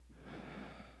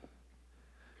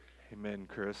Amen,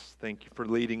 Chris. Thank you for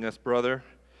leading us, brother.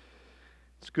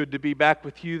 It's good to be back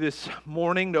with you this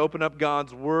morning to open up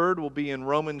God's Word. We'll be in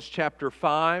Romans chapter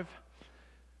 5.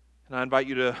 And I invite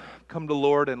you to come to the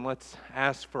Lord and let's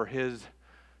ask for His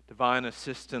divine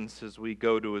assistance as we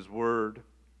go to His Word.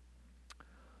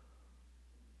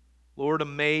 Lord,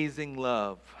 amazing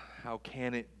love, how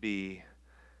can it be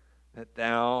that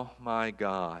Thou, my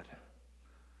God,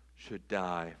 should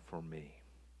die for me?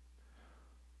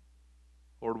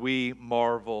 Lord, we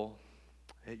marvel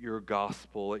at Your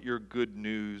gospel, at Your good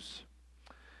news.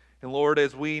 And Lord,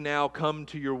 as we now come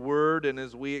to Your word and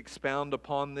as we expound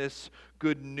upon this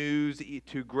good news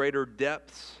to greater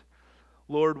depths,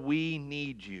 Lord, we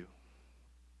need You.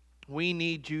 We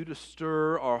need You to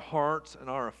stir our hearts and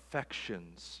our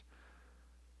affections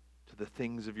to the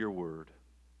things of Your word.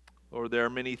 Lord, there are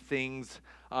many things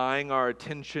eyeing our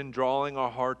attention, drawing our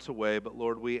hearts away, but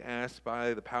Lord, we ask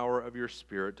by the power of Your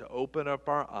Spirit to open up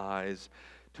our eyes,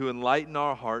 to enlighten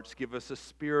our hearts, give us a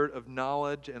spirit of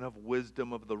knowledge and of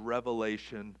wisdom of the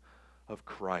revelation of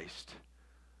Christ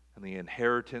and the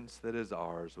inheritance that is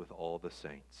ours with all the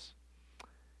saints.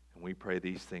 And we pray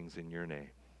these things in Your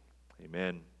name.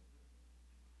 Amen.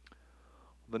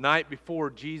 The night before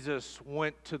Jesus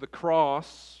went to the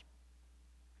cross,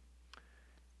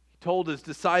 told His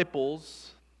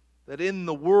disciples that in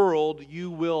the world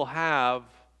you will have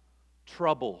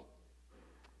trouble.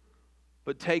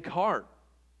 But take heart,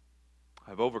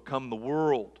 I've overcome the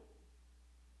world.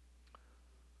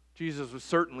 Jesus was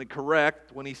certainly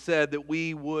correct when He said that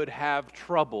we would have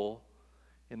trouble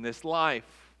in this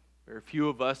life. Very few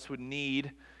of us would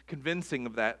need convincing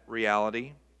of that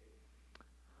reality.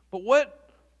 But what,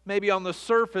 maybe on the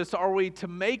surface, are we to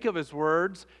make of His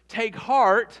words? Take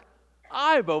heart,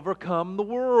 I've overcome the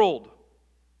world.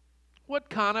 What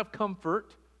kind of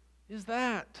comfort is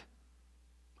that?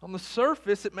 On the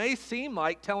surface, it may seem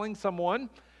like telling someone,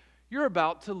 you're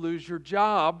about to lose your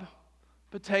job,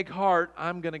 but take heart,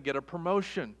 I'm going to get a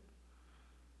promotion.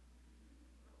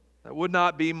 That would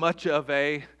not be much of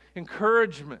an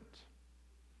encouragement.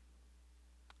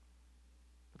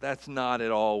 But that's not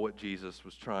at all what Jesus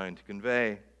was trying to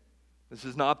convey. This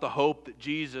is not the hope that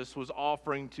Jesus was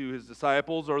offering to His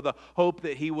disciples or the hope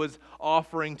that He was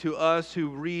offering to us who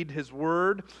read His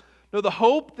Word. No, the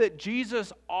hope that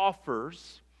Jesus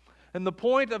offers, and the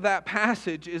point of that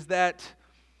passage is that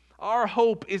our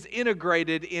hope is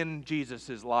integrated in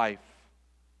Jesus' life.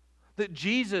 That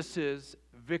Jesus'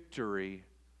 victory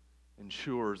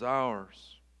ensures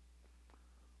ours.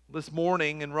 This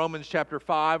morning in Romans chapter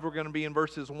 5, we're going to be in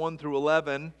verses 1 through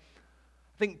 11.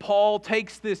 I think Paul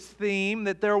takes this theme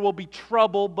that there will be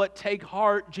trouble, but take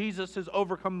heart, Jesus has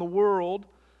overcome the world.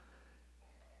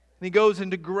 And he goes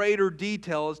into greater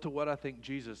detail as to what I think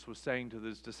Jesus was saying to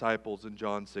His disciples in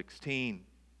John 16.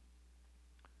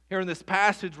 Here in this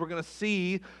passage, we're going to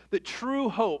see that true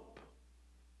hope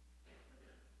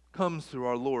comes through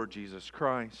our Lord Jesus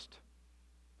Christ,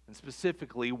 and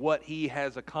specifically what He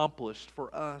has accomplished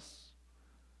for us.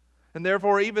 And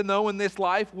therefore, even though in this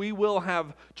life we will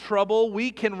have trouble, we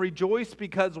can rejoice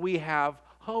because we have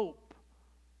hope.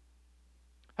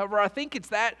 However, I think it's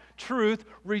that truth,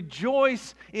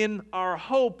 rejoice in our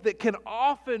hope, that can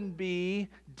often be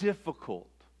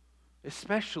difficult,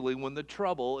 especially when the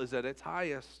trouble is at its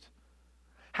highest.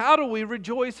 How do we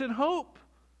rejoice in hope?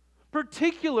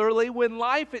 Particularly when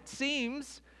life, it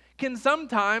seems, can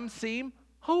sometimes seem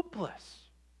hopeless.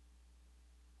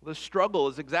 The struggle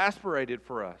is exasperated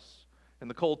for us in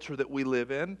the culture that we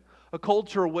live in, a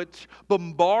culture which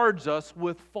bombards us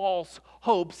with false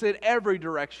hopes in every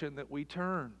direction that we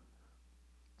turn.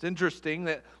 It's interesting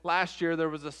that last year there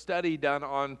was a study done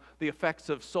on the effects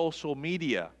of social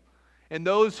media. And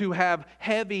those who have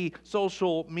heavy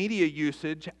social media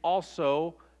usage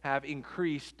also have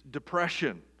increased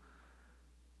depression.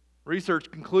 Research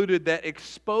concluded that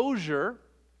exposure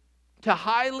to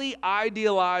highly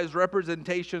idealized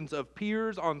representations of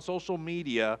peers on social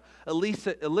media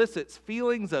elicits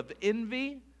feelings of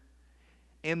envy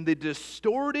and the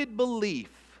distorted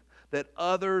belief that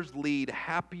others lead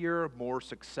happier, more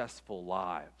successful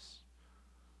lives.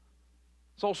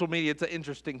 Social media, it's an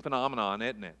interesting phenomenon,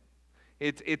 isn't it?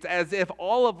 It's as if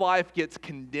all of life gets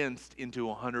condensed into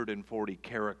 140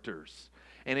 characters.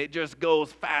 And it just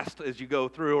goes fast as you go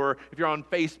through. Or if you're on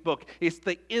Facebook, it's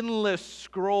the endless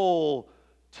scroll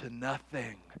to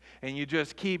nothing. And you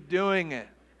just keep doing it.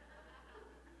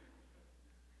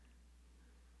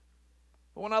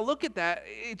 But when I look at that,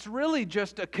 it's really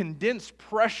just a condensed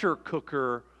pressure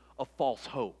cooker of false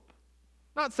hope.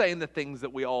 Not saying the things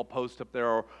that we all post up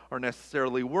there are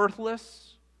necessarily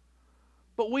worthless,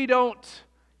 but we don't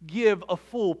give a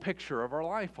full picture of our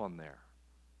life on there.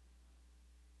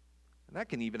 And that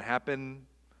can even happen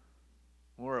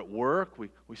when we're at work.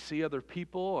 We see other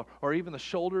people, or even the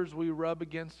shoulders we rub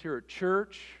against here at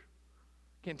church.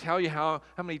 Can't tell you how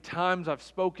many times I've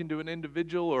spoken to an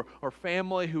individual or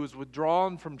family who was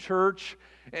withdrawn from church,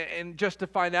 and just to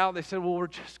find out, they said, well, we're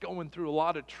just going through a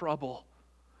lot of trouble.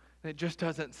 And it just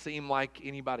doesn't seem like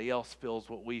anybody else feels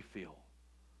what we feel.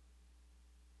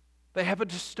 They have a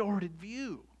distorted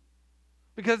view.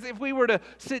 Because if we were to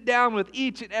sit down with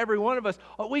each and every one of us,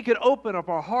 we could open up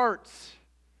our hearts.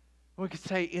 And we could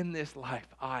say, in this life,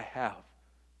 I have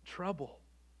trouble.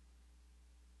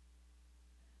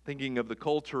 Thinking of the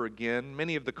culture again,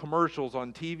 many of the commercials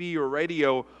on TV or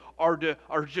radio are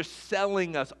just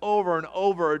selling us over and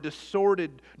over a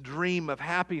distorted dream of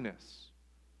happiness.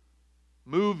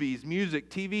 Movies, music,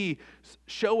 TV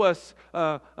show us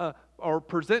or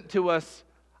present to us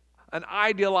an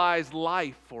idealized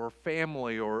life or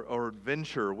family or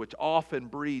adventure, which often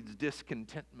breeds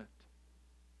discontentment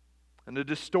and a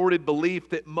distorted belief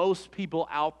that most people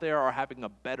out there are having a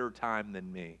better time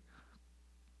than me.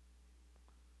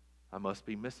 I must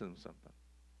be missing something.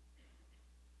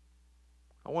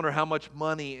 I wonder how much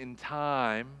money and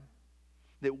time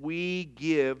that we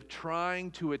give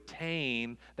trying to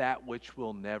attain that which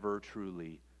will never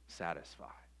truly satisfy.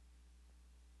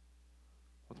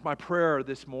 It's my prayer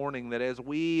this morning that as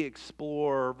we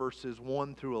explore verses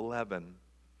 1 through 11,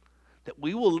 that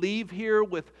we will leave here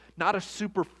with not a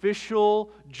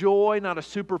superficial joy, not a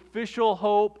superficial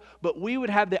hope, but we would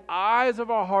have the eyes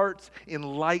of our hearts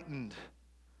enlightened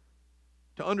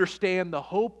to understand the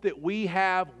hope that we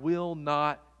have will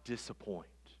not disappoint.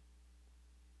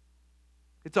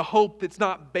 It's a hope that's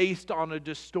not based on a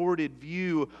distorted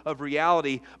view of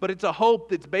reality, but it's a hope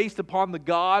that's based upon the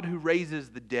God who raises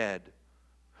the dead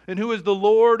and who is the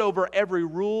Lord over every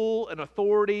rule and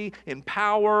authority and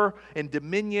power and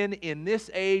dominion in this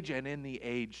age and in the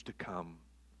age to come.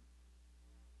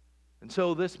 And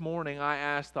so this morning I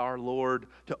asked our Lord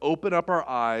to open up our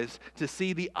eyes to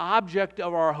see the object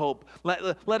of our hope.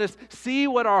 Let us see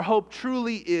what our hope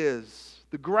truly is,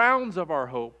 the grounds of our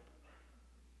hope,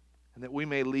 and that we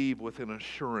may leave with an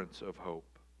assurance of hope.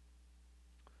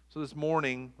 So this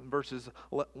morning, in verses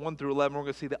 1 through 11, we're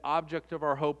going to see the object of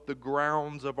our hope, the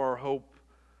grounds of our hope,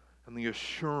 and the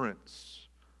assurance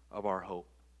of our hope.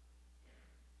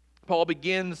 Paul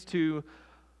begins to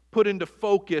put into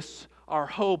focus our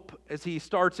hope as he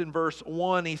starts in verse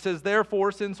 1. He says,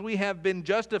 therefore, since we have been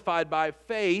justified by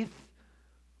faith,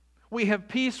 we have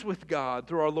peace with God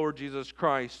through our Lord Jesus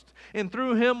Christ. And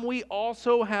through him we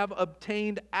also have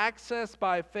obtained access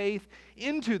by faith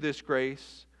into this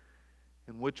grace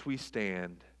in which we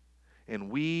stand, and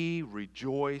we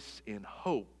rejoice in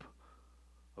hope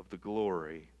of the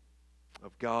glory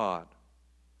of God.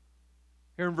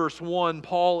 Here in verse 1,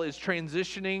 Paul is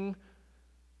transitioning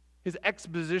his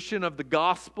exposition of the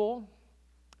gospel,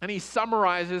 and he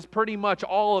summarizes pretty much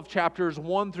all of chapters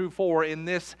 1 through 4 in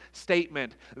this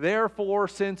statement. Therefore,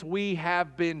 since we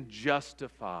have been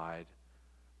justified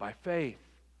by faith.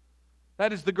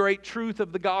 That is the great truth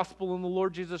of the gospel in the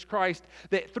Lord Jesus Christ,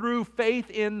 that through faith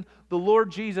in the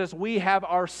Lord Jesus, we have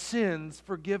our sins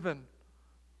forgiven.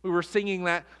 We were singing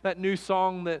that new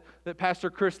song that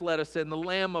Pastor Chris led us in, the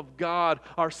Lamb of God.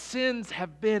 Our sins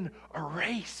have been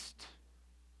erased.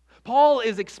 Paul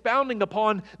is expounding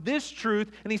upon this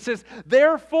truth, and he says,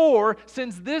 therefore,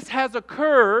 since this has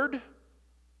occurred,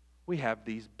 we have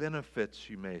these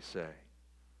benefits, you may say.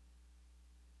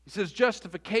 He says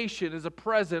justification is a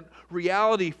present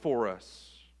reality for us.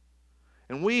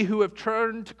 And we who have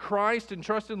turned to Christ and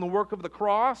trust in the work of the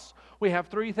cross, we have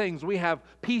three things. We have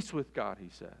peace with God, he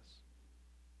says.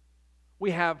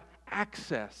 We have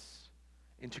access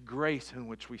into grace in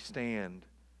which we stand.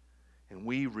 And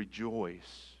we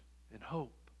rejoice in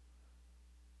hope.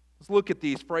 Let's look at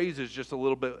these phrases just a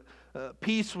little bit.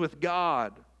 Peace with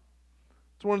God.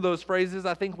 It's one of those phrases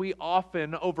I think we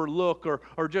often overlook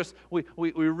or just we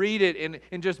read it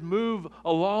and just move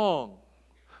along.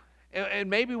 And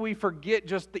maybe we forget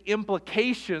just the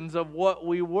implications of what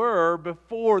we were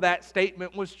before that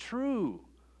statement was true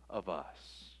of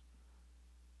us.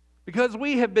 Because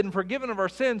we have been forgiven of our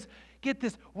sins, get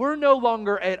this, we're no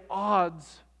longer at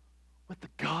odds with the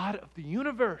God of the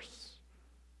universe.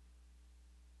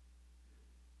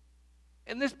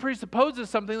 And this presupposes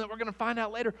something that we're going to find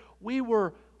out later. We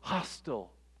were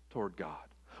hostile toward God.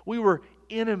 We were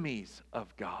enemies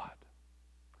of God.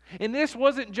 And this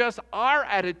wasn't just our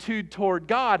attitude toward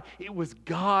God, it was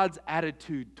God's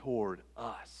attitude toward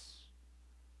us.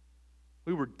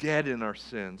 We were dead in our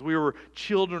sins. We were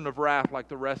children of wrath like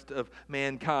the rest of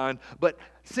mankind. But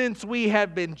since we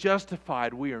have been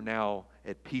justified, we are now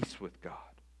at peace with God.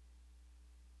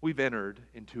 we've entered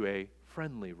into a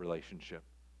friendly relationship.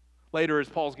 Later, as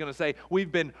Paul's going to say,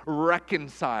 we've been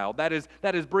reconciled. That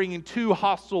is bringing two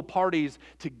hostile parties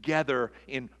together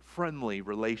in friendly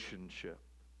relationship.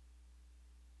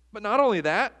 But not only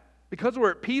that, because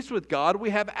we're at peace with God, we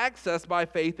have access by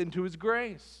faith into His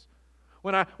grace.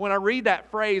 When I read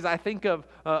that phrase, I think of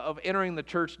entering the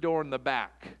church door in the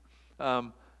back.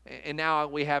 And now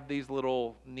we have these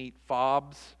little neat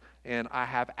fobs, and I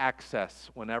have access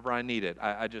whenever I need it.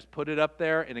 I just put it up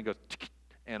there, and it goes,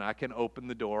 and I can open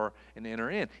the door and enter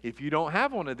in. If you don't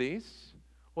have one of these,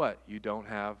 what? You don't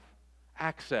have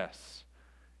access.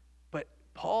 But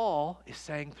Paul is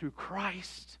saying through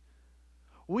Christ,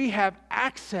 we have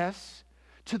access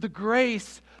to the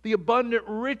grace, the abundant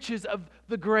riches of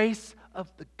the grace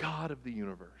of the God of the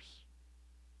universe.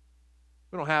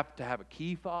 We don't have to have a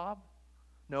key fob.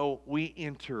 No, we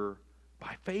enter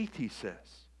by faith, he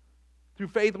says. Through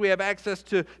faith, we have access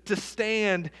to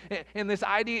stand. And this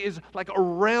idea is like a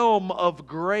realm of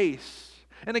grace.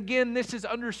 And again, this is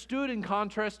understood in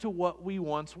contrast to what we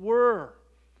once were.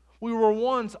 We were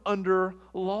once under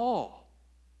law.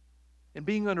 And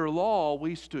being under law,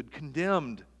 we stood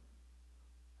condemned.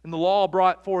 And the law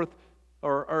brought forth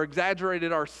or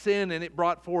exaggerated our sin, and it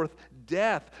brought forth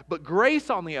death. But grace,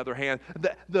 on the other hand,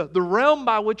 the realm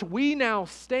by which we now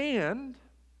stand,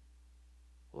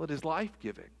 well, it is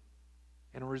life-giving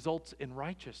and results in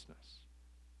righteousness.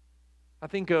 I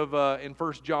think of in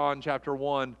 1 John chapter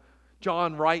 1,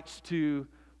 John writes to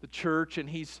the church, and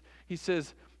he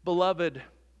says, "Beloved,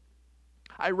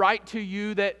 I write to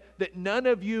you that none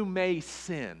of you may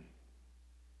sin.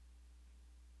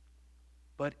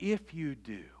 But if you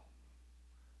do,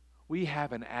 we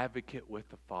have an advocate with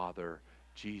the Father,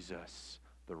 Jesus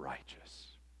the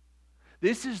righteous."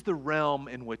 This is the realm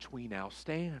in which we now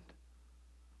stand.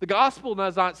 The gospel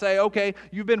does not say, okay,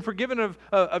 you've been forgiven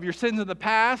of your sins in the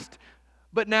past,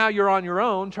 but now you're on your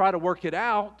own, try to work it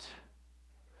out.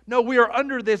 No, we are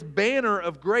under this banner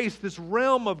of grace, this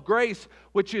realm of grace,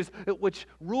 which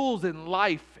rules in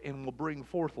life and will bring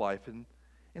forth life. And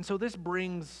so this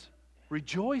brings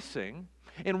rejoicing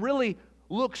and really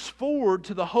looks forward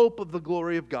to the hope of the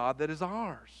glory of God that is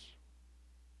ours.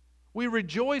 We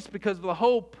rejoice because of the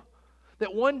hope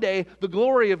that one day the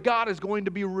glory of God is going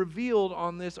to be revealed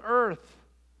on this earth.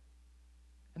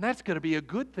 And that's going to be a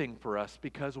good thing for us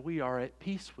because we are at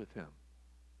peace with Him.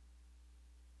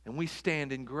 And we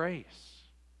stand in grace.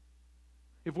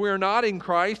 If we are not in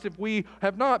Christ, if we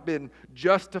have not been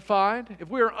justified, if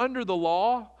we are under the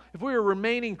law, if we are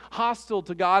remaining hostile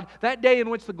to God, that day in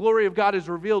which the glory of God is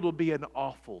revealed will be an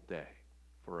awful day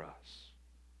for us.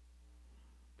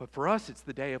 But for us, it's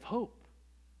the day of hope.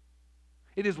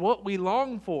 It is what we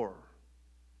long for.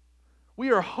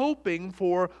 We are hoping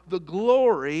for the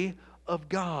glory of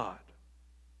God.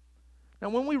 Now,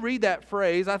 when we read that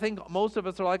phrase, I think most of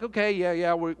us are like, okay,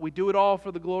 yeah, we do it all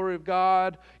for the glory of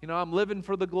God. You know, I'm living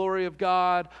for the glory of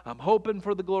God. I'm hoping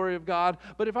for the glory of God.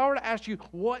 But if I were to ask you,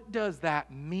 what does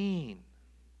that mean?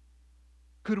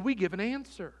 Could we give an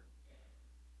answer?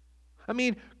 I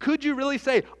mean, could you really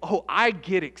say, oh, I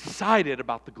get excited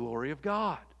about the glory of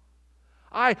God?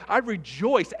 I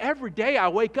rejoice. Every day I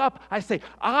wake up, I say,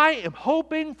 I am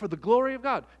hoping for the glory of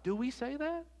God. Do we say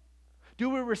that? Do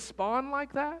we respond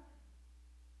like that?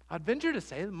 I'd venture to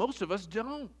say that most of us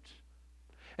don't.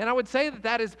 And I would say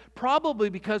that is probably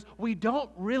because we don't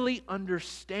really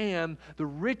understand the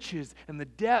riches and the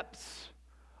depths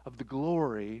of the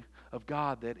glory of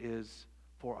God that is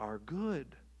for our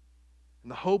good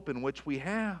and the hope in which we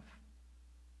have.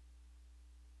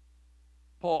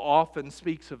 Paul often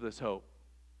speaks of this hope.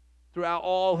 Throughout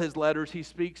all his letters, he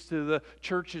speaks to the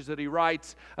churches that he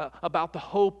writes about the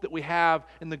hope that we have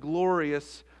in the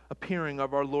glorious appearing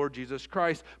of our Lord Jesus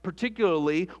Christ,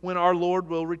 particularly when our Lord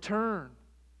will return.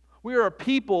 We are a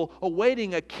people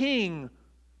awaiting a king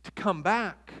to come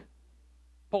back.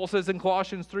 Paul says in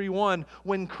Colossians 3:1,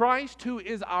 when Christ, who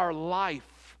is our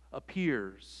life,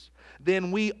 appears,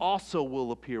 then we also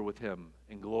will appear with Him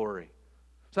in glory.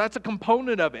 So that's a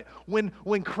component of it.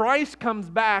 When Christ comes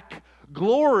back,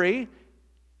 glory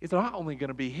is not only going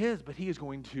to be His, but He is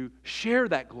going to share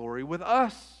that glory with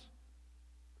us.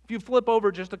 If you flip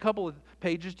over just a couple of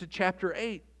pages to chapter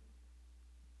 8,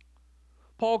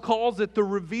 Paul calls it the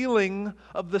revealing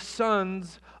of the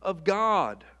sons of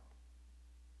God.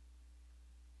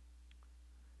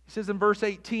 He says in verse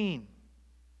 18,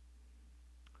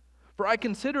 for I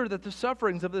consider that the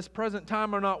sufferings of this present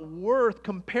time are not worth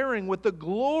comparing with the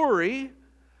glory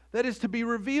that is to be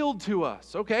revealed to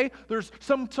us. Okay? There's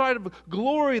some side of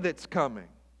glory that's coming.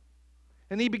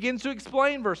 And he begins to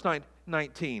explain verse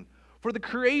 19. For the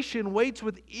creation waits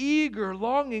with eager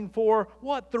longing for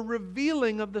what? The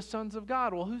revealing of the sons of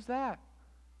God. Well, who's that?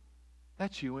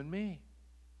 That's you and me.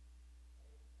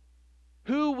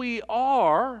 Who we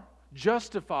are,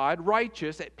 justified,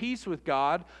 righteous, at peace with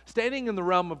God, standing in the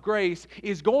realm of grace,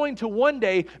 is going to one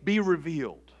day be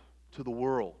revealed to the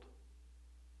world.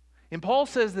 And Paul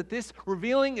says that this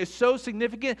revealing is so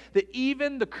significant that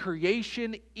even the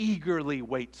creation eagerly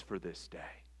waits for this day.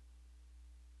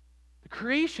 The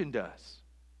creation does.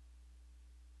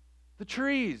 The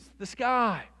trees, the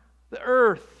sky, the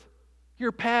earth,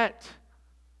 your pet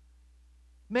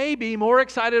may be more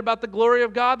excited about the glory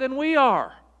of God than we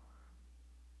are.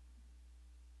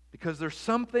 Because there's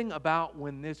something about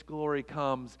when this glory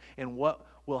comes and what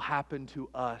will happen to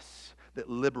us that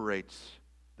liberates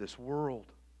this world.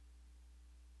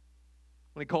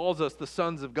 When he calls us the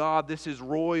sons of God, this is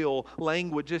royal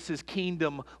language. This is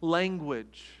kingdom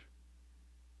language.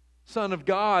 Son of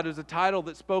God is a title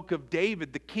that spoke of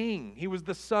David, the king. He was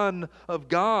the Son of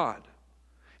God.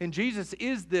 And Jesus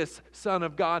is this Son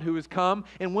of God who has come.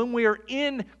 And when we are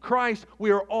in Christ,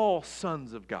 we are all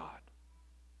sons of God.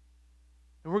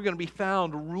 And we're going to be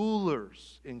found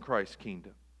rulers in Christ's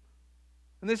kingdom.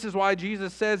 And this is why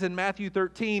Jesus says in Matthew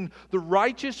 13, the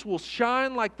righteous will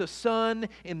shine like the sun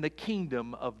in the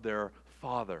kingdom of their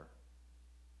Father.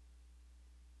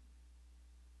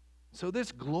 So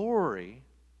this glory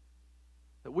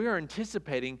that we are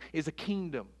anticipating is a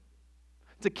kingdom.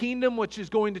 It's a kingdom which is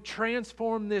going to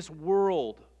transform this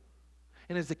world,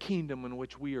 and is a kingdom in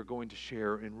which we are going to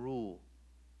share and rule.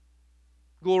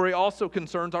 Glory also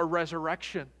concerns our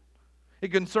resurrection.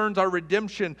 It concerns our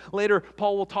redemption. Later,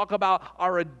 Paul will talk about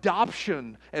our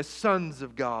adoption as sons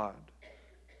of God.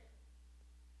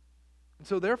 And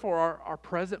so therefore, our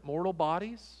present mortal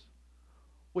bodies,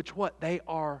 which what? They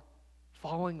are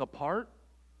falling apart.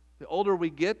 The older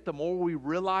we get, the more we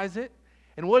realize it.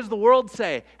 And what does the world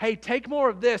say? Hey, take more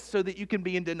of this so that you can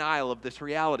be in denial of this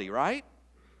reality, right?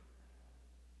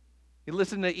 You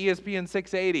listen to ESPN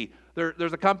 680.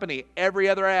 There's a company, every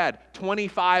other ad,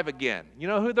 25 again. You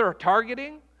know who they're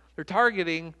targeting? They're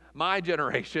targeting my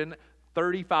generation,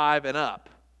 35 and up.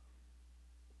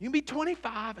 You can be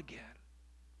 25 again.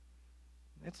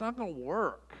 It's not going to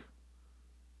work.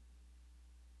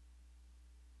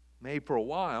 Maybe for a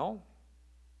while,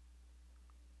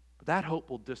 but that hope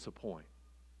will disappoint.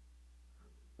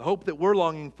 The hope that we're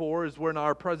longing for is when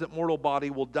our present mortal body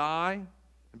will die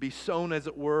and be sown, as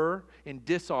it were, in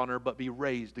dishonor, but be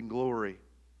raised in glory.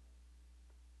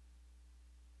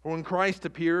 For when Christ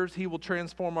appears, He will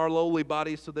transform our lowly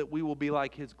bodies so that we will be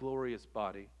like His glorious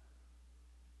body.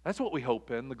 That's what we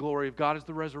hope in. The glory of God is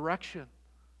the resurrection.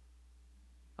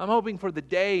 I'm hoping for the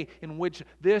day in which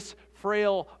this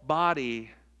frail body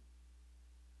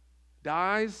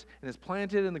dies and is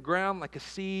planted in the ground like a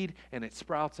seed, and it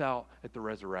sprouts out at the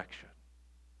resurrection.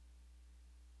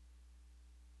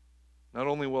 Not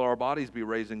only will our bodies be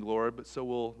raised in glory, but so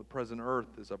will the present earth,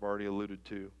 as I've already alluded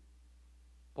to.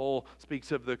 Paul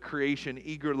speaks of the creation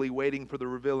eagerly waiting for the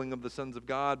revealing of the sons of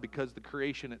God, because the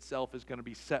creation itself is going to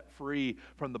be set free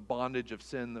from the bondage of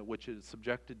sin that which it is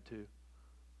subjected to.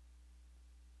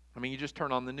 I mean, you just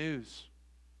turn on the news.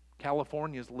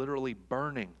 California is literally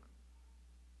burning.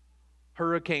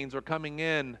 Hurricanes are coming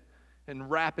in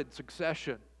rapid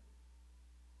succession.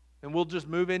 And we'll just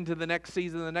move into the next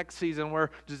season where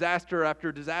disaster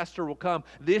after disaster will come.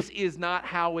 This is not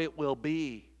how it will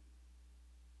be.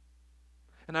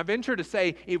 And I venture to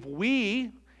say, if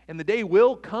we, and the day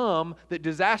will come that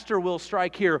disaster will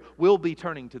strike here, we'll be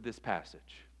turning to this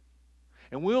passage.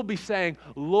 And we'll be saying,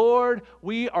 Lord,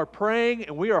 we are praying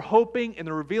and we are hoping in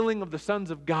the revealing of the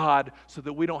sons of God so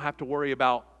that we don't have to worry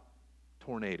about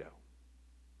tornado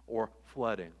or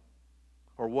flooding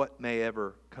or what may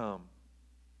ever come.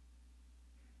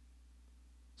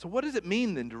 So what does it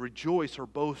mean then to rejoice or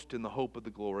boast in the hope of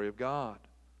the glory of God?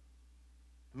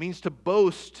 It means to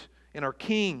boast in our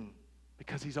King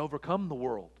because He's overcome the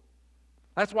world.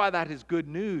 That's why that is good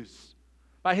news.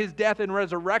 By His death and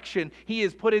resurrection, He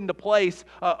has put into place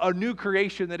a new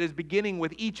creation that is beginning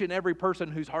with each and every person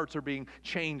whose hearts are being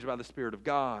changed by the Spirit of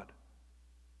God.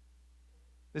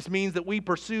 This means that we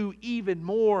pursue even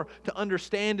more to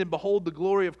understand and behold the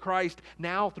glory of Christ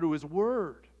now through His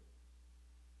Word.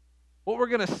 What we're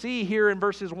going to see here in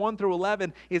verses 1 through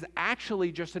 11 is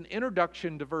actually just an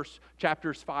introduction to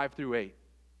chapters 5 through 8.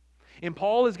 And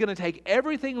Paul is going to take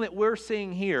everything that we're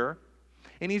seeing here,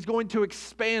 and he's going to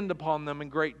expand upon them in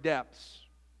great depths.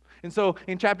 And so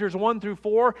in chapters 1 through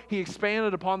 4, he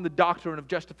expanded upon the doctrine of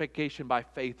justification by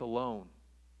faith alone.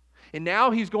 And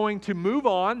now he's going to move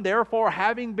on, therefore,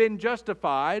 having been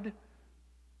justified,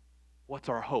 what's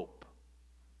our hope?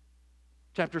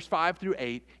 Chapters 5 through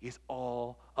 8 is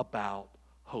all about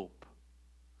hope.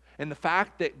 And the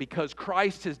fact that because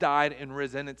Christ has died and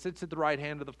risen and sits at the right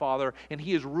hand of the Father, and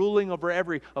He is ruling over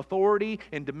every authority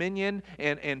and dominion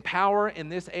and power in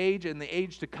this age and the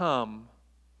age to come,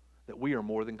 that we are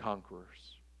more than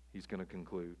conquerors, He's going to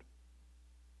conclude.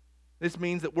 This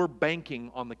means that we're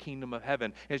banking on the kingdom of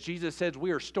heaven. As Jesus says, we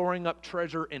are storing up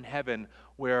treasure in heaven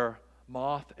where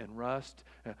moth and rust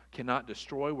cannot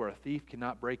destroy, where a thief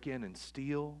cannot break in and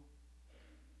steal.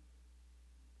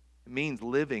 It means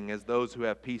living as those who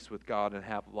have peace with God and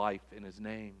have life in His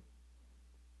name.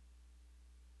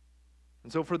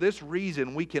 And so for this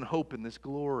reason, we can hope in this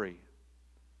glory,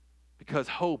 because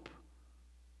hope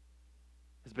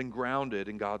has been grounded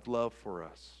in God's love for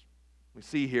us. We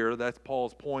see here, that's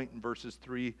Paul's point in verses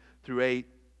 3 through 8.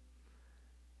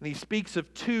 And he speaks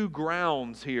of two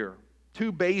grounds here,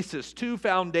 two bases, two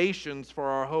foundations for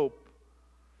our hope.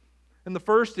 And the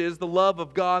first is the love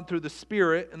of God through the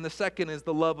Spirit, and the second is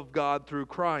the love of God through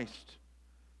Christ.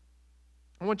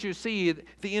 I want you to see at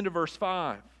the end of verse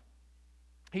 5.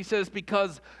 He says,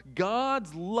 because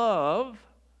God's love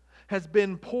has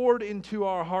been poured into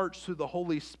our hearts through the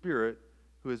Holy Spirit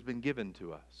who has been given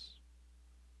to us.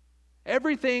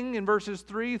 Everything in verses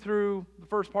 3 through the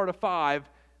first part of 5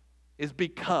 is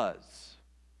because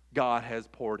God has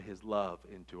poured His love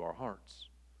into our hearts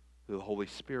through the Holy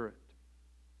Spirit.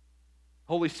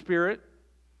 Holy Spirit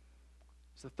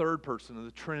is the third person of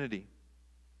the Trinity.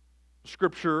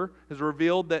 Scripture has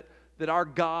revealed that our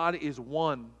God is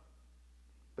one,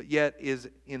 but yet is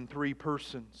in three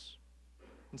persons.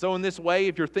 And so in this way,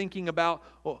 if you're thinking about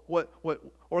what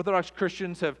Orthodox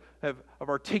Christians have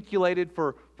articulated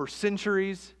for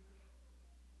centuries,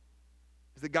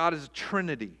 is that God is a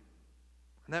Trinity.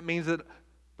 And that means that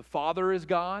the Father is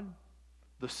God,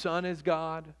 the Son is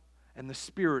God, and the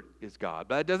Spirit is God.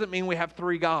 But that doesn't mean we have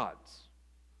three gods.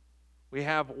 We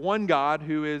have one God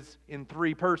who is in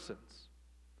three persons.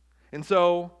 And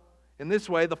so, in this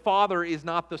way, the Father is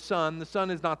not the Son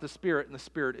is not the Spirit, and the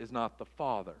Spirit is not the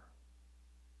Father.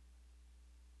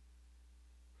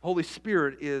 Holy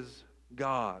Spirit is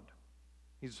God.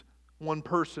 He's one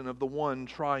person of the one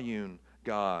triune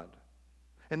God.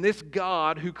 And this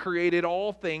God who created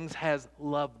all things has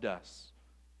loved us.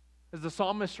 As the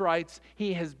psalmist writes,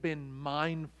 He has been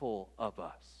mindful of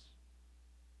us.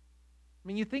 I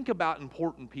mean, you think about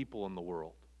important people in the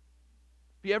world.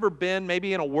 Have you ever been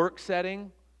maybe in a work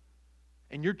setting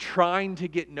and you're trying to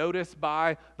get noticed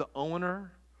by the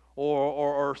owner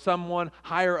or someone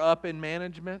higher up in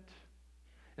management?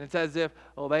 And it's as if,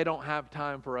 they don't have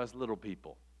time for us little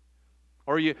people.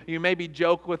 Or you maybe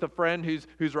joke with a friend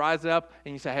who's rising up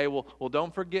and you say, hey, well,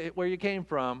 don't forget where you came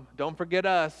from. Don't forget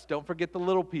us. Don't forget the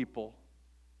little people.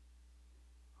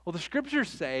 Well, the Scriptures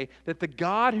say that the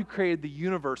God who created the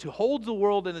universe, who holds the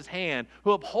world in His hand,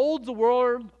 who upholds the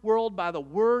world by the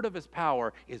word of His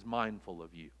power, is mindful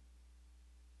of you.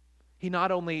 He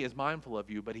not only is mindful of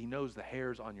you, but He knows the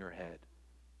hairs on your head.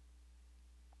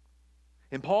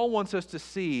 And Paul wants us to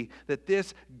see that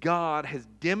this God has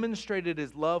demonstrated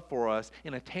His love for us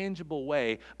in a tangible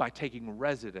way by taking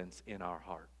residence in our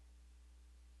heart.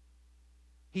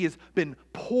 He has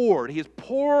poured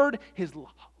His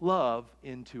love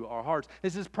into our hearts.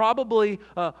 This is probably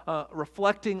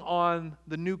reflecting on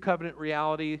the new covenant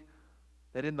reality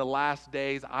that in the last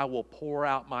days I will pour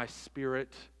out my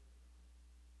Spirit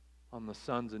on the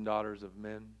sons and daughters of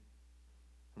men.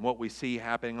 And what we see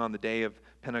happening on the day of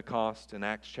Pentecost in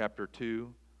Acts chapter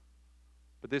 2.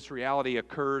 But this reality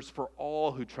occurs for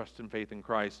all who trust in faith in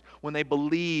Christ when they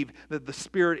believe that the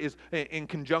Spirit is in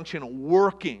conjunction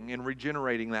working and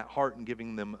regenerating that heart and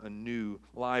giving them a new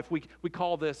life. We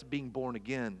call this being born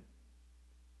again.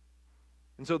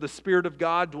 And so the Spirit of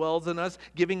God dwells in us,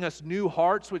 giving us new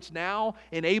hearts, which now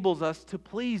enables us to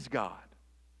please God.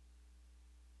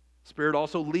 Spirit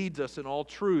also leads us in all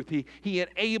truth. He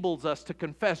enables us to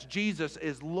confess Jesus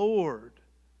is Lord.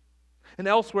 And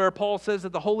elsewhere, Paul says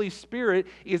that the Holy Spirit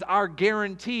is our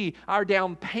guarantee, our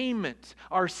down payment,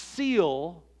 our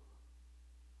seal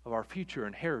of our future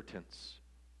inheritance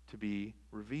to be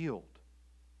revealed.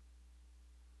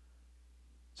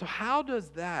 So how does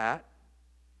that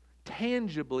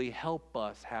tangibly help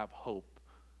us have hope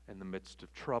in the midst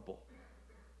of trouble?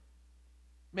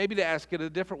 Maybe to ask it a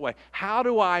different way, how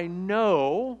do I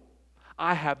know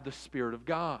I have the Spirit of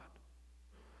God?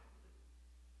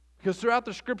 Because throughout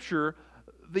the Scripture,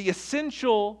 the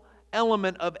essential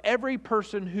element of every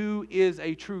person who is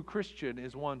a true Christian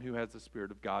is one who has the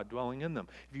Spirit of God dwelling in them.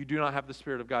 If you do not have the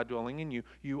Spirit of God dwelling in you,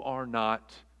 you are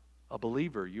not a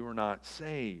believer. You are not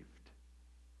saved.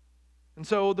 And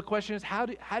so the question is, how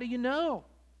do you know?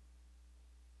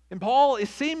 And Paul is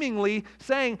seemingly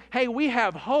saying, hey, we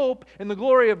have hope in the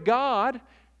glory of God,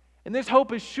 and this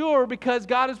hope is sure because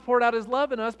God has poured out His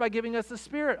love in us by giving us the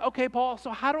Spirit. Okay, Paul, so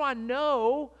how do I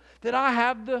know that I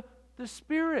have the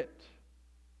Spirit?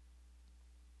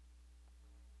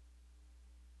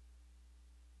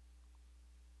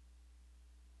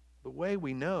 The way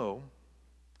we know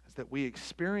is that we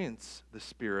experience the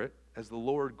Spirit as the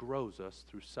Lord grows us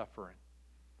through suffering.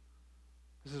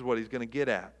 This is what he's going to get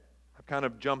at. I've kind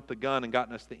of jumped the gun and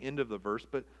gotten us to the end of the verse,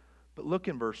 but look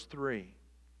in verse 3.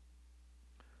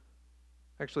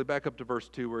 Actually, back up to verse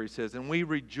 2 where he says, and we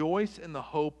rejoice in the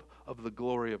hope of the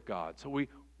glory of God. So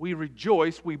we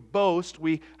rejoice, we boast,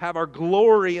 we have our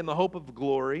glory in the hope of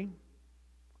glory.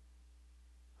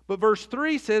 But verse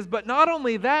 3 says, but not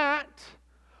only that,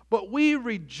 but we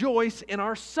rejoice in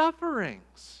our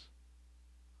sufferings.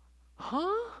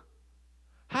 Huh?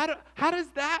 How does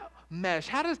that mesh?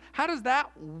 How does that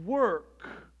work?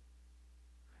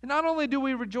 And not only do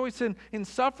we rejoice in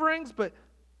sufferings, but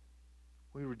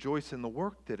we rejoice in the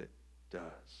work that it does.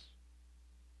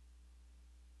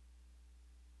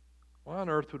 Why on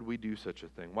earth would we do such a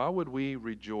thing? Why would we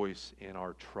rejoice in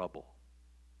our trouble?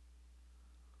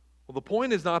 Well, the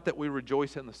point is not that we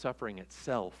rejoice in the suffering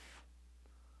itself,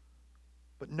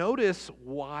 but notice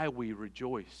why we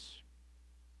rejoice.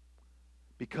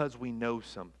 Because we know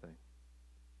something.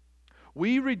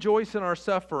 We rejoice in our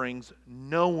sufferings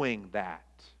knowing that.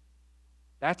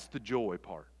 That's the joy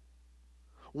part.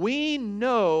 We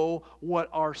know what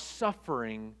our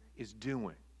suffering is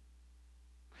doing.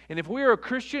 And if we are a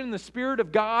Christian, the Spirit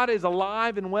of God is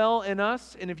alive and well in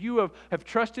us, and if you have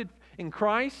trusted in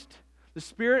Christ, the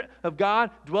Spirit of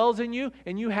God dwells in you,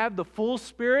 and you have the full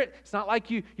Spirit. It's not like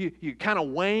you kind of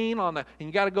wane on and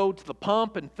you got to go to the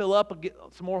pump and fill up and get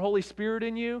some more Holy Spirit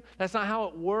in you. That's not how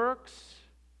it works.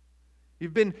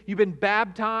 You've been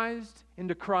baptized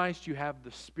into Christ. You have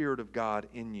the Spirit of God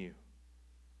in you.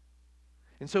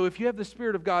 And so if you have the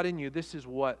Spirit of God in you, this is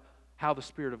how the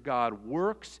Spirit of God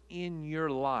works in your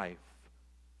life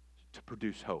to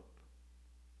produce hope.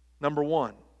 Number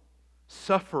one,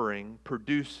 suffering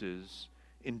produces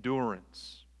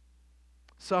endurance.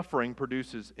 Suffering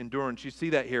produces endurance. You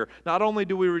see that here. Not only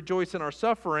do we rejoice in our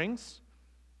sufferings,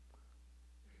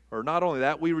 or not only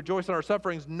that, we rejoice in our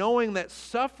sufferings knowing that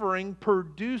suffering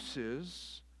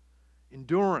produces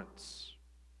endurance.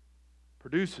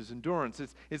 Produces endurance.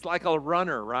 It's like a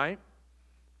runner, right?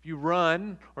 If you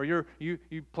run or you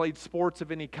played sports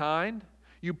of any kind,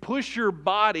 you push your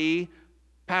body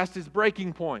past its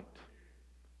breaking point.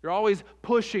 You're always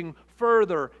pushing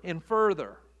further and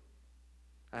further.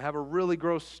 I have a really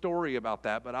gross story about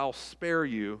that, but I'll spare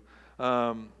you.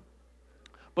 But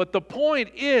the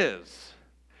point is,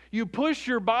 you push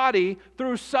your body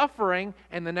through suffering,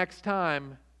 and the next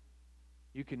time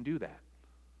you can do that.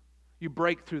 You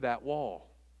break through that wall.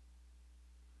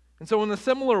 And so in a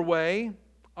similar way,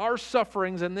 our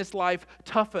sufferings in this life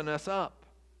toughen us up.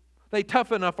 They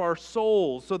toughen up our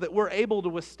souls so that we're able to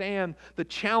withstand the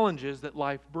challenges that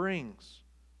life brings.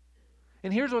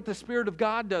 And here's what the Spirit of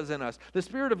God does in us. The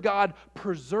Spirit of God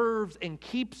preserves and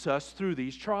keeps us through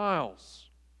these trials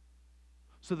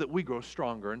so that we grow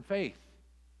stronger in faith.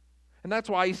 And that's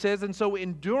why he says, and so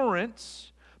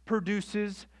endurance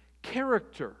produces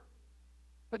character.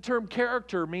 The term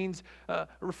character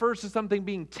refers to something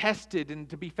being tested and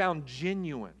to be found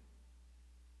genuine,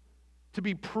 to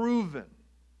be proven.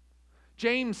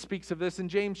 James speaks of this in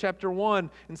James chapter 1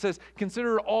 and says,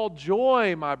 consider it all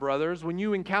joy, my brothers, when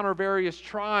you encounter various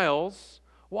trials.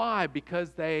 Why? Because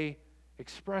they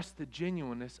express the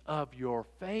genuineness of your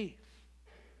faith.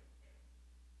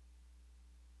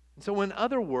 And so in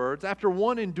other words, after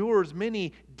one endures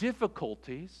many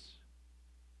difficulties,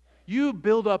 you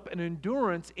build up an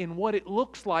endurance in what it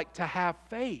looks like to have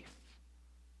faith.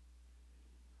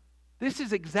 This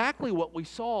is exactly what we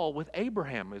saw with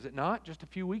Abraham, is it not, just a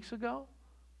few weeks ago?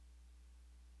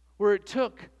 Where it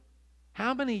took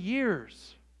how many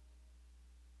years?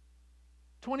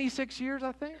 26 years,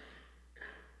 I think,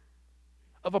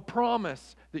 of a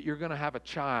promise that you're going to have a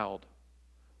child.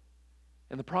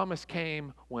 And the promise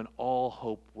came when all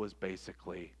hope was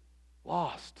basically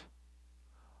lost.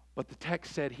 But the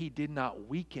text said he did not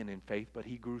weaken in faith, but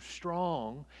he grew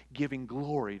strong, giving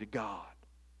glory to God.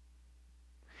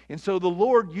 And so the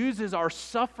Lord uses our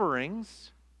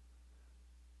sufferings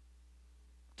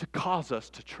to cause us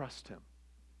to trust Him,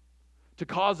 to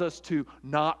cause us to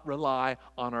not rely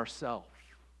on ourselves,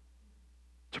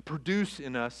 to produce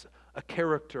in us a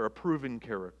character, a proven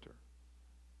character.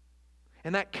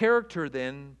 And that character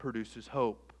then produces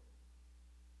hope.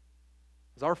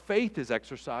 As our faith is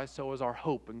exercised, so is our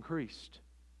hope increased.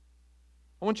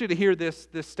 I want you to hear this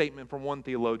statement from one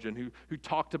theologian who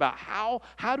talked about how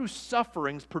do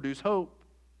sufferings produce hope.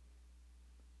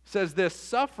 It says this: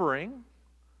 suffering,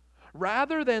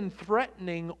 rather than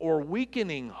threatening or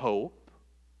weakening hope,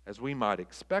 as we might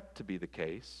expect to be the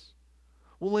case,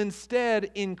 will instead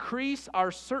increase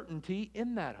our certainty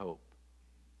in that hope.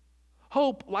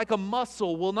 Hope, like a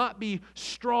muscle, will not be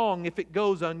strong if it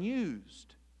goes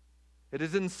unused. It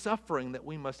is in suffering that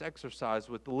we must exercise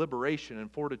with deliberation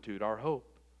and fortitude our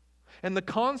hope. And the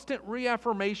constant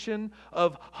reaffirmation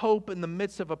of hope in the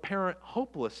midst of apparent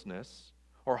hopelessness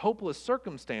or hopeless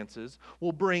circumstances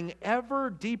will bring ever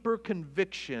deeper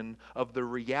conviction of the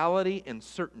reality and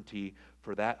certainty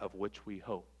for that of which we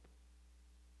hope.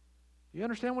 You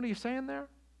understand what he's saying there?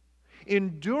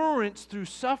 Endurance through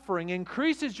suffering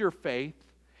increases your faith,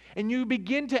 and you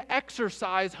begin to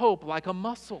exercise hope like a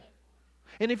muscle.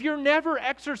 And if you're never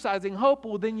exercising hope,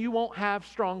 well, then you won't have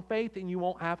strong faith and you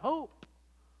won't have hope.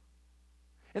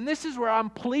 And this is where I'm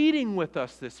pleading with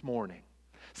us this morning.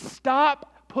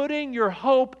 Stop putting your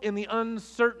hope in the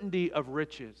uncertainty of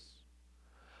riches.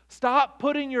 Stop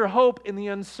putting your hope in the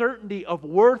uncertainty of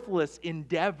worthless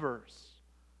endeavors,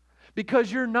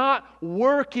 because you're not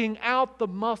working out the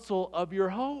muscle of your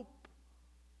hope.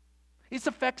 This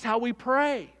affects how we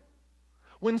pray.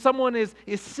 When someone is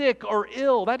sick or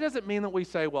ill, that doesn't mean that we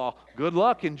say, well, good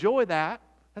luck, enjoy that.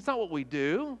 That's not what we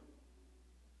do.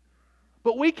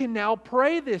 But we can now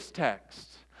pray this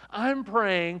text. I'm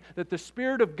praying that the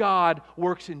Spirit of God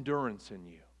works endurance in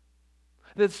you.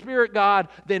 That the Spirit of God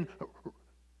then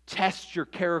tests your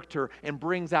character and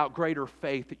brings out greater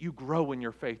faith, that you grow in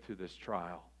your faith through this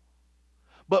trial.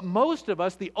 But most of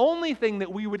us, the only thing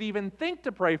that we would even think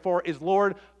to pray for is,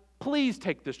 Lord, please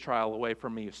take this trial away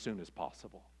from me as soon as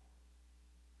possible.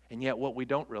 And yet what we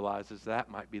don't realize is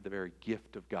that might be the very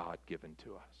gift of God given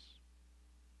to us.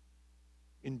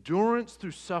 Endurance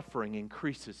through suffering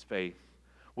increases faith,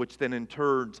 which then in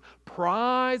turn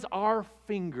pries our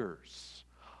fingers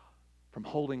from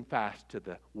holding fast to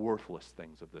the worthless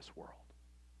things of this world.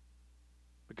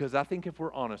 Because I think if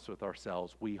we're honest with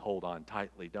ourselves, we hold on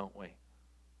tightly, don't we?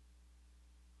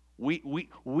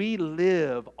 We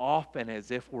live often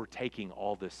as if we're taking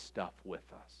all this stuff with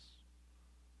us.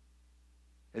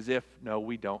 As if, no,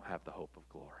 we don't have the hope of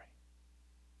glory.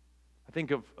 I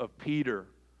think of Peter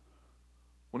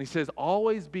when he says,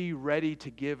 always be ready to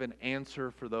give an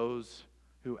answer for those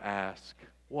who ask,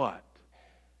 what?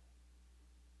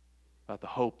 About the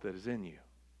hope that is in you.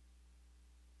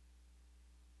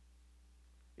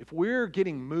 If we're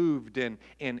getting moved and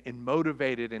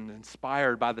motivated and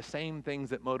inspired by the same things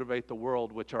that motivate the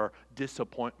world, which are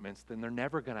disappointments, then they're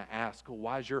never going to ask, well,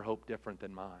 why is your hope different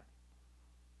than mine?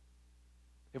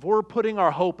 If we're putting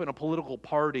our hope in a political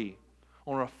party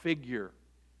or a figure,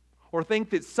 or think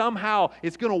that somehow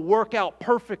it's going to work out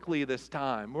perfectly this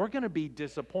time, we're going to be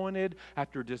disappointed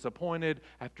after disappointed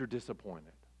after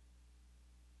disappointed.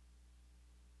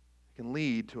 It can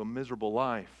lead to a miserable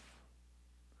life.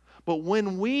 But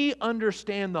when we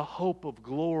understand the hope of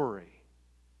glory,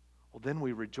 well, then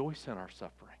we rejoice in our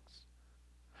sufferings.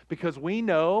 Because we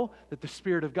know that the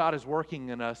Spirit of God is working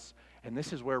in us, and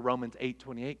this is where Romans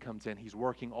 8:28 comes in. He's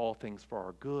working all things for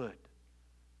our good.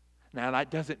 Now,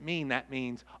 that doesn't mean that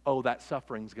means, oh, that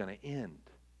suffering's going to end.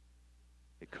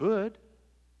 It could.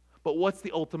 But what's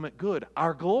the ultimate good?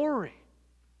 Our glory.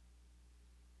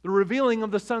 The revealing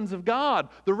of the sons of God,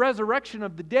 the resurrection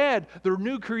of the dead, the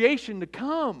new creation to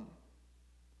come.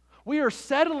 We are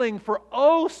settling for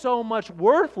oh so much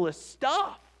worthless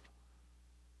stuff.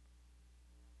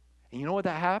 And you know what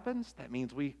that happens? That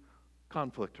means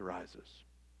conflict arises.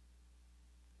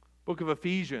 Book of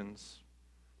Ephesians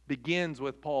begins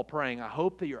with Paul praying, I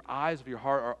hope that your eyes of your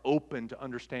heart are open to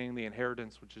understanding the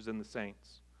inheritance which is in the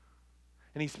saints.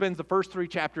 And he spends the first 3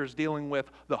 chapters dealing with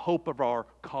the hope of our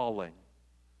calling.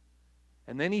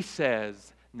 And then he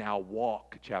says, now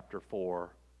walk, chapter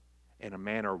 4, in a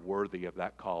manner worthy of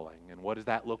that calling. And what does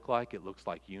that look like? It looks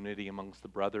like unity amongst the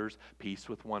brothers, peace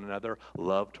with one another,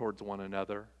 love towards one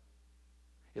another.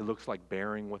 It looks like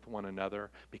bearing with one another,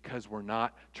 because we're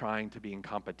not trying to be in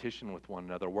competition with one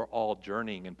another. We're all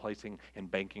journeying and placing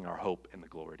and banking our hope in the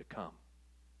glory to come.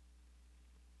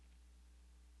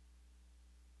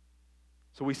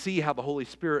 So we see how the Holy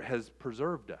Spirit has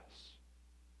preserved us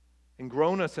and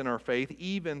grown us in our faith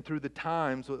even through the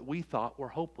times that we thought were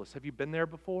hopeless. Have you been there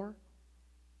before?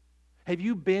 Have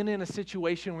you been in a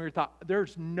situation where you thought,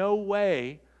 there's no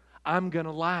way I'm going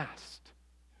to last?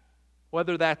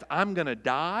 Whether that's I'm going to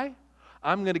die,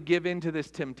 I'm going to give in to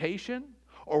this temptation,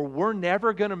 or we're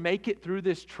never going to make it through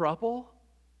this trouble.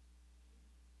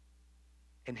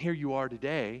 And here you are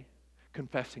today,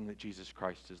 confessing that Jesus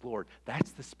Christ is Lord.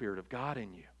 That's the Spirit of God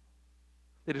in you,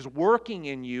 that is working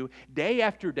in you day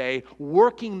after day,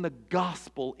 working the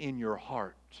gospel in your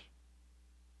heart.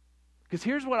 Because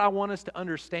here's what I want us to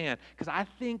understand, because I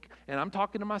think, and I'm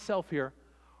talking to myself here,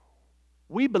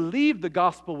 we believe the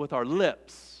gospel with our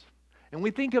lips, and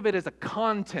we think of it as a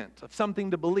content of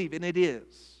something to believe, and it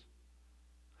is.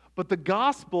 But the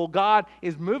gospel, God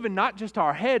is moving not just to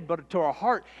our head, but to our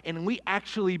heart, and we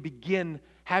actually begin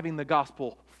having the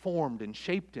gospel formed and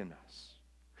shaped in us.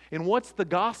 And what's the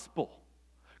gospel?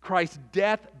 Christ's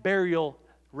death, burial,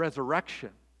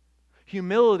 resurrection,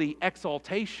 humility,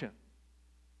 exaltation.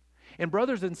 And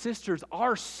brothers and sisters,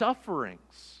 our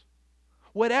sufferings,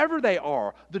 whatever they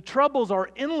are, the troubles are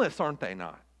endless, aren't they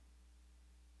not?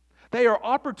 They are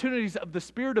opportunities of the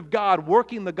Spirit of God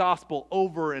working the gospel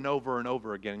over and over and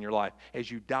over again in your life as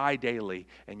you die daily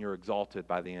and you're exalted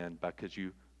by the end because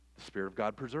the Spirit of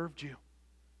God preserved you.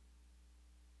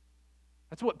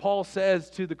 That's what Paul says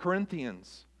to the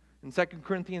Corinthians in 2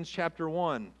 Corinthians chapter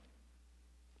 1.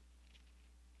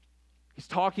 He's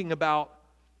talking about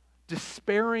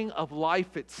despairing of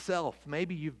life itself.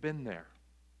 Maybe you've been there.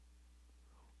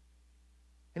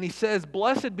 And he says,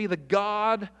 "Blessed be the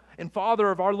God and Father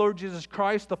of our Lord Jesus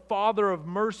Christ, the Father of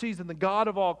mercies and the God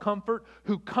of all comfort,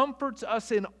 who comforts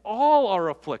us in all our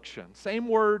affliction." Same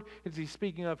word as he's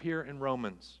speaking of here in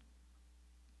Romans.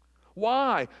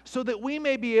 Why? So that we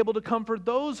may be able to comfort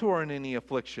those who are in any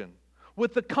affliction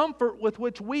with the comfort with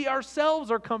which we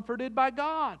ourselves are comforted by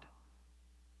God.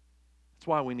 That's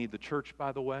why we need the church,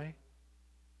 by the way.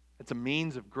 It's a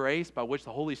means of grace by which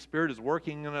the Holy Spirit is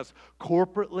working in us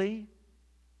corporately.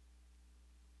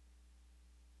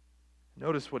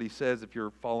 Notice what he says if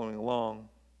you're following along.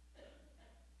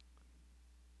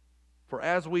 For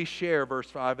as we share, verse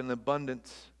 5, in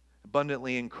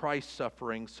abundantly in Christ's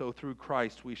suffering, so through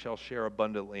Christ we shall share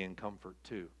abundantly in comfort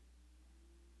too.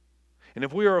 And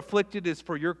if we are afflicted, it is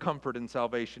for your comfort and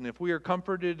salvation. If we are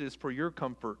comforted, it is for your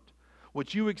comfort,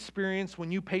 which you experience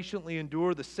when you patiently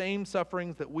endure the same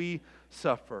sufferings that we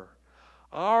suffer.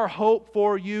 Our hope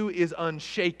for you is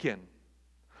unshaken,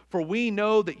 for we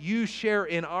know that you share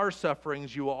in our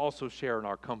sufferings, you will also share in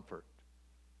our comfort.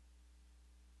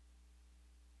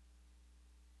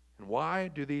 And why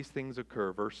do these things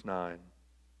occur? Verse 9.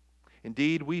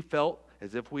 Indeed, we felt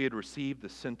as if we had received the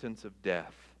sentence of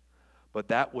death, but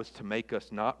that was to make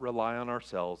us not rely on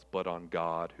ourselves, but on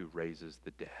God who raises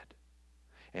the dead.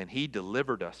 And He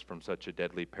delivered us from such a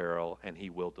deadly peril, and He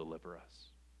will deliver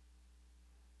us.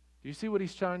 Do you see what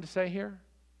he's trying to say here?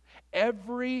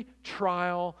 Every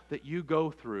trial that you go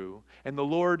through, and the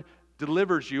Lord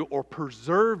delivers you or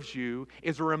preserves you,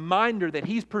 is a reminder that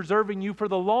He's preserving you for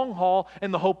the long haul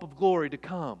and the hope of glory to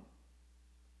come.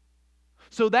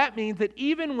 So that means that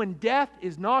even when death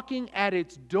is knocking at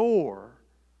its door,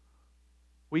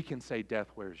 we can say, "Death,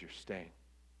 where's your sting?"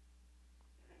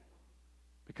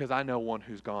 Because I know one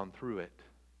who's gone through it,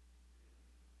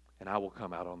 and I will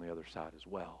come out on the other side as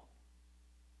well.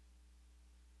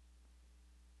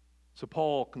 So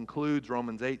Paul concludes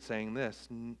Romans 8 saying this: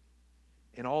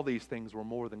 in all these things we're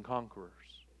more than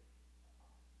conquerors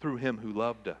through Him who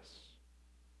loved us.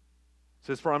 It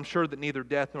says, "For I'm sure that neither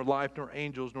death, nor life, nor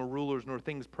angels, nor rulers, nor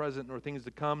things present, nor things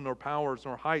to come, nor powers,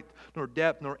 nor height, nor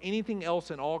depth, nor anything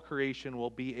else in all creation will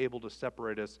be able to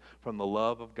separate us from the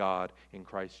love of God in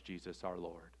Christ Jesus our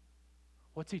Lord."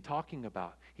 What's he talking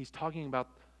about? He's talking about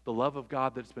the love of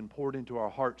God that's been poured into our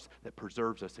hearts that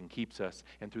preserves us and keeps us.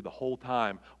 And through the whole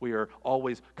time, we are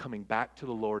always coming back to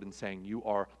the Lord and saying, "You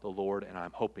are the Lord, and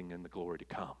I'm hoping in the glory to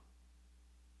come."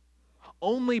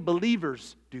 Only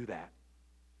believers do that.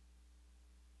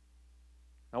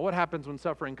 Now, what happens when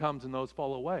suffering comes and those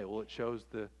fall away? Well,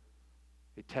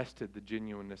 it tested the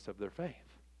genuineness of their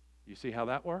faith. You see how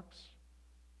that works?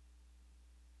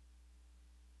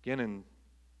 Again, in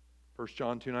 1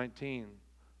 John 2:19,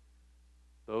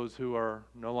 those who are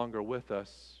no longer with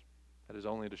us, that is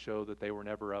only to show that they were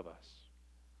never of us.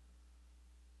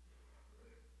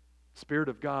 The Spirit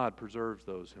of God preserves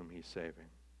those whom He's saving.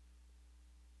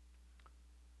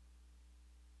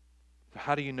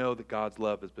 How do you know that God's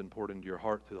love has been poured into your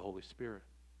heart through the Holy Spirit?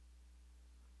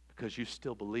 Because you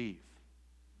still believe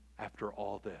after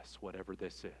all this, whatever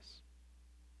this is.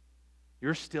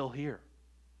 You're still here.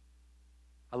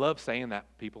 I love saying that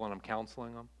to people when I'm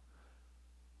counseling them.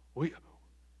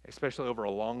 Especially over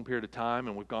a long period of time,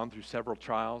 and we've gone through several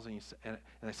trials, and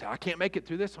they say, "I can't make it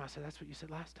through this one." I said, "That's what you said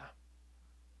last time.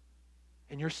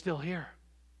 And you're still here.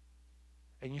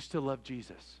 And you still love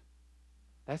Jesus.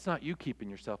 That's not you keeping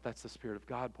yourself. That's the Spirit of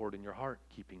God poured in your heart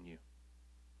keeping you.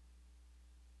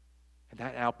 And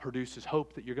that now produces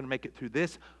hope that you're going to make it through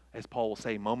this as Paul will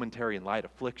say, momentary and light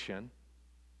affliction.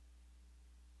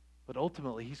 But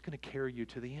ultimately, He's going to carry you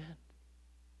to the end.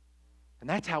 And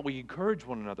that's how we encourage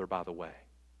one another, by the way.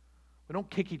 We don't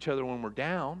kick each other when we're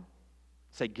down.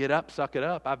 Say, get up, suck it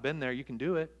up. I've been there, you can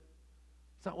do it.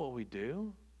 It's not what we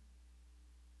do.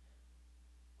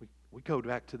 We go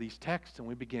back to these texts and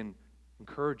we begin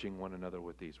encouraging one another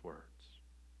with these words.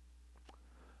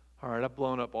 All right, I've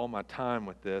blown up all my time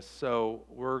with this, so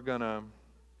we're going to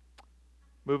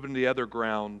move into the other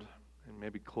ground and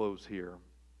maybe close here.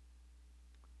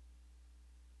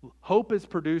 Hope is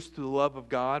produced through the love of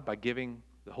God by giving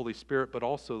the Holy Spirit, but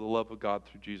also the love of God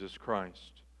through Jesus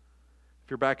Christ.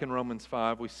 If you're back in Romans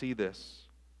 5, we see this.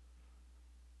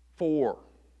 4,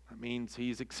 that means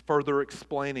he's further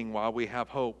explaining why we have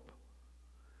hope.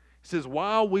 He says,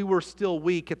 while we were still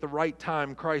weak, at the right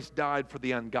time, Christ died for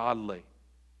the ungodly.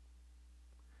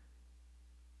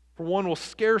 For one will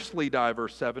scarcely die,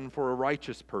 verse 7, for a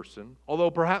righteous person,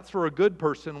 although perhaps for a good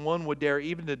person one would dare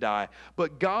even to die.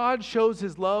 But God shows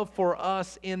His love for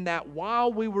us in that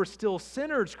while we were still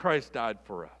sinners, Christ died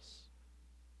for us.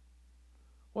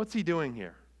 What's He doing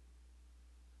here?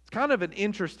 It's kind of an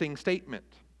interesting statement,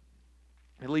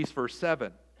 at least verse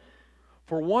 7.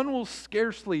 For one will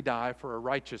scarcely die for a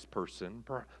righteous person,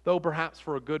 though perhaps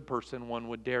for a good person one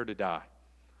would dare to die.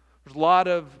 There's a lot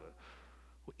of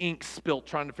ink spilt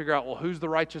trying to figure out, well, who's the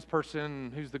righteous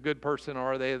person, who's the good person,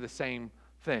 or are they the same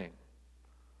thing?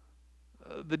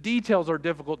 The details are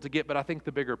difficult to get, but I think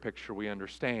the bigger picture we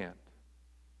understand.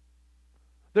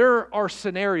 There are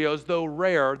scenarios, though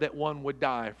rare, that one would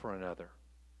die for another.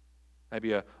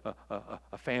 Maybe a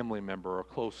family member or a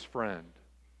close friend.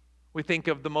 We think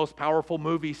of the most powerful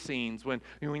movie scenes when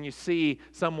you see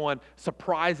someone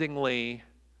surprisingly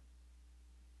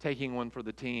taking one for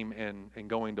the team and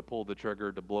going to pull the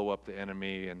trigger to blow up the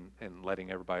enemy and letting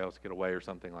everybody else get away or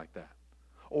something like that.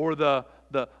 Or the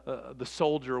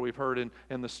soldier we've heard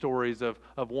in the stories of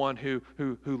one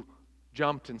who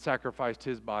jumped and sacrificed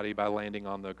his body by landing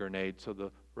on the grenade so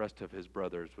the rest of his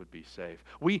brothers would be safe.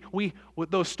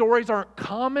 Those stories aren't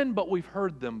common, but we've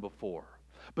heard them before.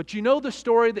 But you know the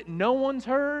story that no one's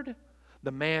heard?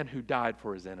 The man who died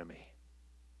for his enemy.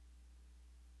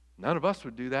 None of us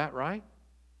would do that, right?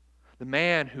 The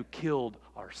man who killed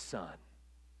our son.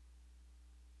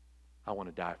 I want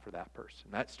to die for that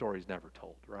person. That story's never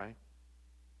told, right?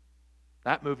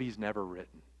 That movie's never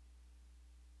written.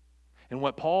 And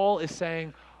what Paul is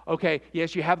saying, okay,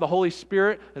 yes, you have the Holy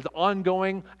Spirit as the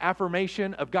ongoing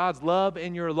affirmation of God's love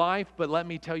in your life, but let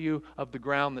me tell you of the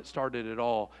ground that started it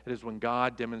all. It is when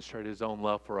God demonstrated His own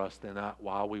love for us, then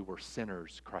while we were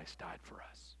sinners, Christ died for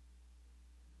us.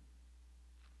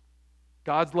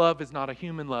 God's love is not a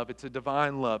human love, it's a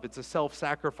divine love. It's a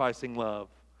self-sacrificing love.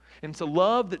 And it's a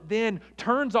love that then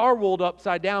turns our world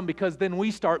upside down because then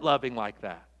we start loving like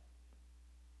that.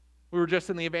 We were just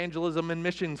in the evangelism and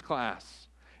missions class.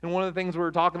 And one of the things we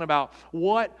were talking about,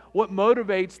 what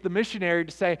motivates the missionary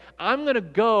to say, I'm going to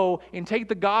go and take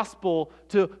the gospel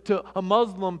to a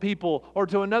Muslim people or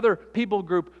to another people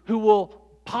group who will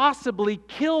possibly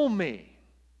kill me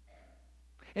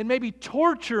and maybe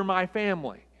torture my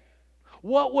family.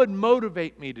 What would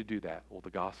motivate me to do that? Well, the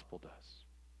gospel does.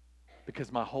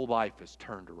 Because my whole life is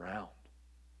turned around.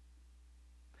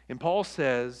 And Paul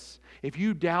says, if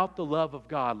you doubt the love of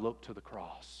God, look to the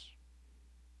cross.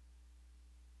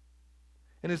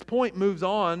 And his point moves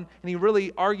on, and he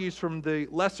really argues from the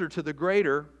lesser to the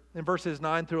greater in verses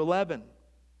 9 through 11.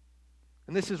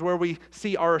 And this is where we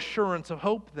see our assurance of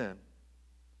hope then.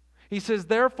 He says,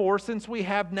 therefore, since we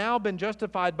have now been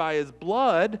justified by His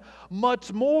blood,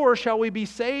 much more shall we be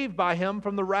saved by Him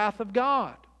from the wrath of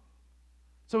God.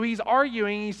 So he's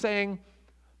arguing, he's saying,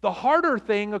 the harder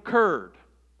thing occurred,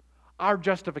 our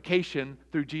justification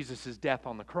through Jesus' death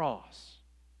on the cross.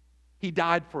 He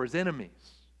died for His enemies.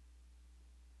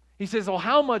 He says, well,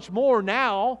 how much more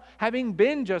now, having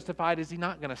been justified, is He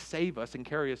not going to save us and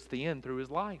carry us to the end through His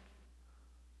life?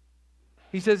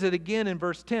 He says it again in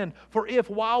verse 10. For if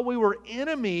while we were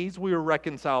enemies we were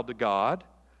reconciled to God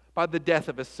by the death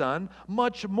of His Son,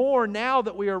 much more now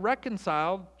that we are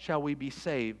reconciled shall we be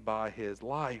saved by His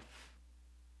life.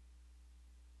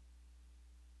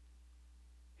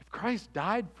 If Christ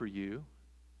died for you,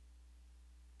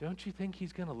 don't you think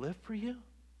He's going to live for you?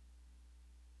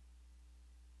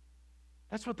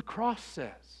 That's what the cross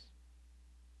says.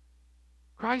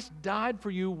 Christ died for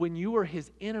you when you were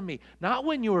His enemy, not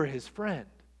when you were His friend.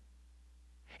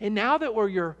 And now that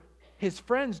we're His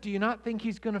friends, do you not think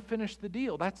He's going to finish the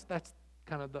deal? That's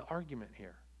kind of the argument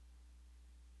here.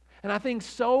 And I think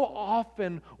so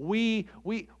often we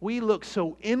look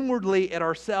so inwardly at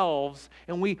ourselves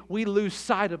and we lose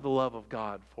sight of the love of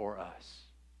God for us.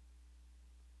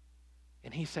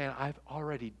 And He's saying, I've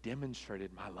already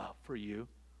demonstrated my love for you.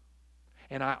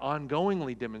 And I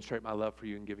ongoingly demonstrate my love for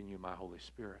you in giving you my Holy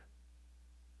Spirit.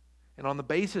 And on the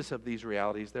basis of these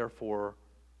realities, therefore,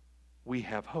 we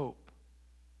have hope.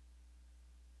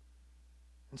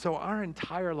 And so our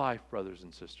entire life, brothers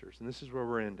and sisters, and this is where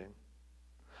we're ending,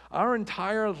 our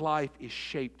entire life is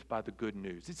shaped by the good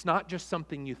news. It's not just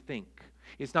something you think.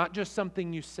 It's not just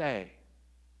something you say.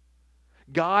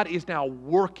 God is now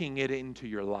working it into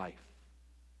your life.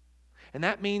 And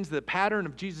that means the pattern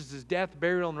of Jesus' death,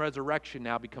 burial, and resurrection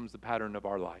now becomes the pattern of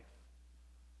our life.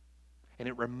 And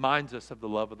it reminds us of the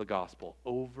love of the gospel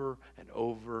over and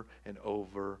over and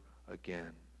over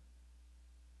again.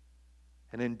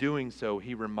 And in doing so,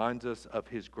 He reminds us of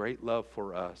His great love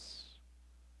for us,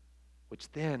 which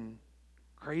then,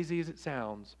 crazy as it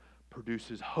sounds,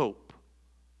 produces hope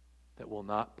that will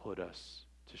not put us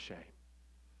to shame.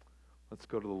 Let's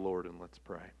go to the Lord and let's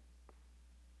pray.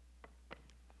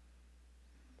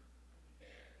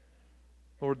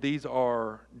 Lord, these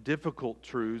are difficult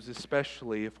truths,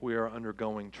 especially if we are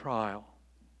undergoing trial,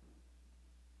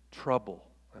 trouble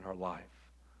in our life.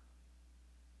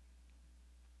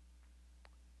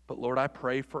 But Lord, I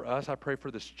pray for us, I pray for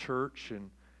this church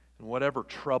and whatever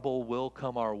trouble will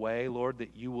come our way, Lord,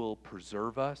 that you will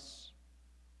preserve us.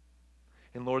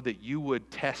 And Lord, that you would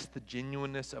test the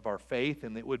genuineness of our faith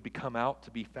and that it would become out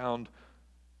to be found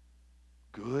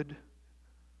good,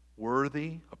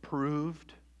 worthy,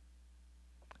 approved.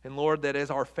 And Lord, that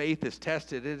as our faith is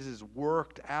tested, it is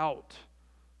worked out.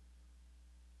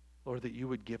 Lord, that you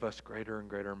would give us greater and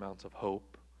greater amounts of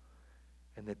hope.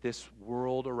 And that this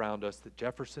world around us, that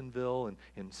Jeffersonville and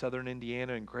in southern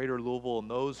Indiana and greater Louisville, and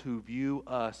those who view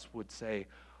us would say,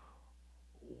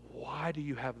 why do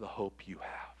you have the hope you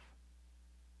have?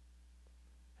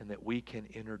 And that we can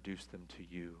introduce them to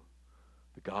you,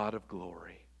 the God of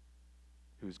glory,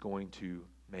 who is going to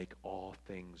make all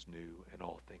things new and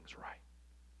all things right.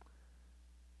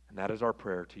 And that is our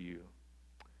prayer to you.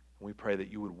 And we pray that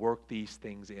you would work these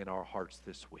things in our hearts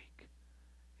this week.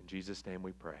 In Jesus' name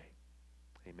we pray.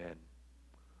 Amen.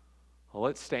 Well,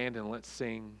 let's stand and let's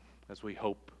sing as we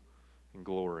hope in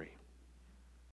glory.